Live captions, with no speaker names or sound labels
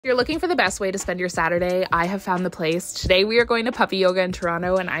If you're looking for the best way to spend your Saturday, I have found the place. Today we are going to puppy yoga in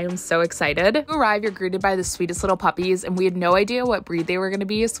Toronto and I am so excited. When you arrive, you're greeted by the sweetest little puppies and we had no idea what breed they were going to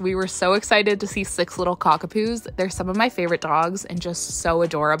be, so we were so excited to see 6 little cockapoos. They're some of my favorite dogs and just so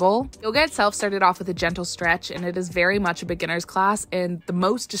adorable. Yoga itself started off with a gentle stretch and it is very much a beginner's class and the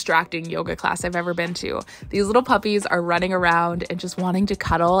most distracting yoga class I've ever been to. These little puppies are running around and just wanting to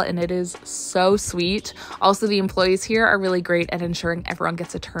cuddle and it is so sweet. Also, the employees here are really great at ensuring everyone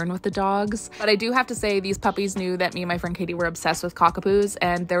gets a turn with the dogs. But I do have to say, these puppies knew that me and my friend Katie were obsessed with cockapoos,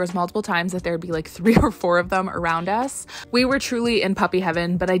 and there was multiple times that there would be like 3 or 4 of them around us. We were truly in puppy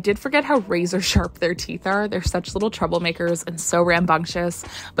heaven, but I did forget how razor sharp their teeth are. They're such little troublemakers and so rambunctious,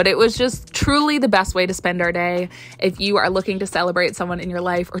 but it was just truly the best way to spend our day. If you are looking to celebrate someone in your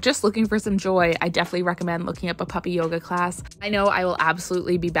life or just looking for some joy, I definitely recommend looking up a puppy yoga class. I know I will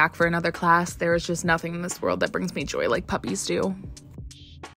absolutely be back for another class. There is just nothing in this world that brings me joy like puppies do.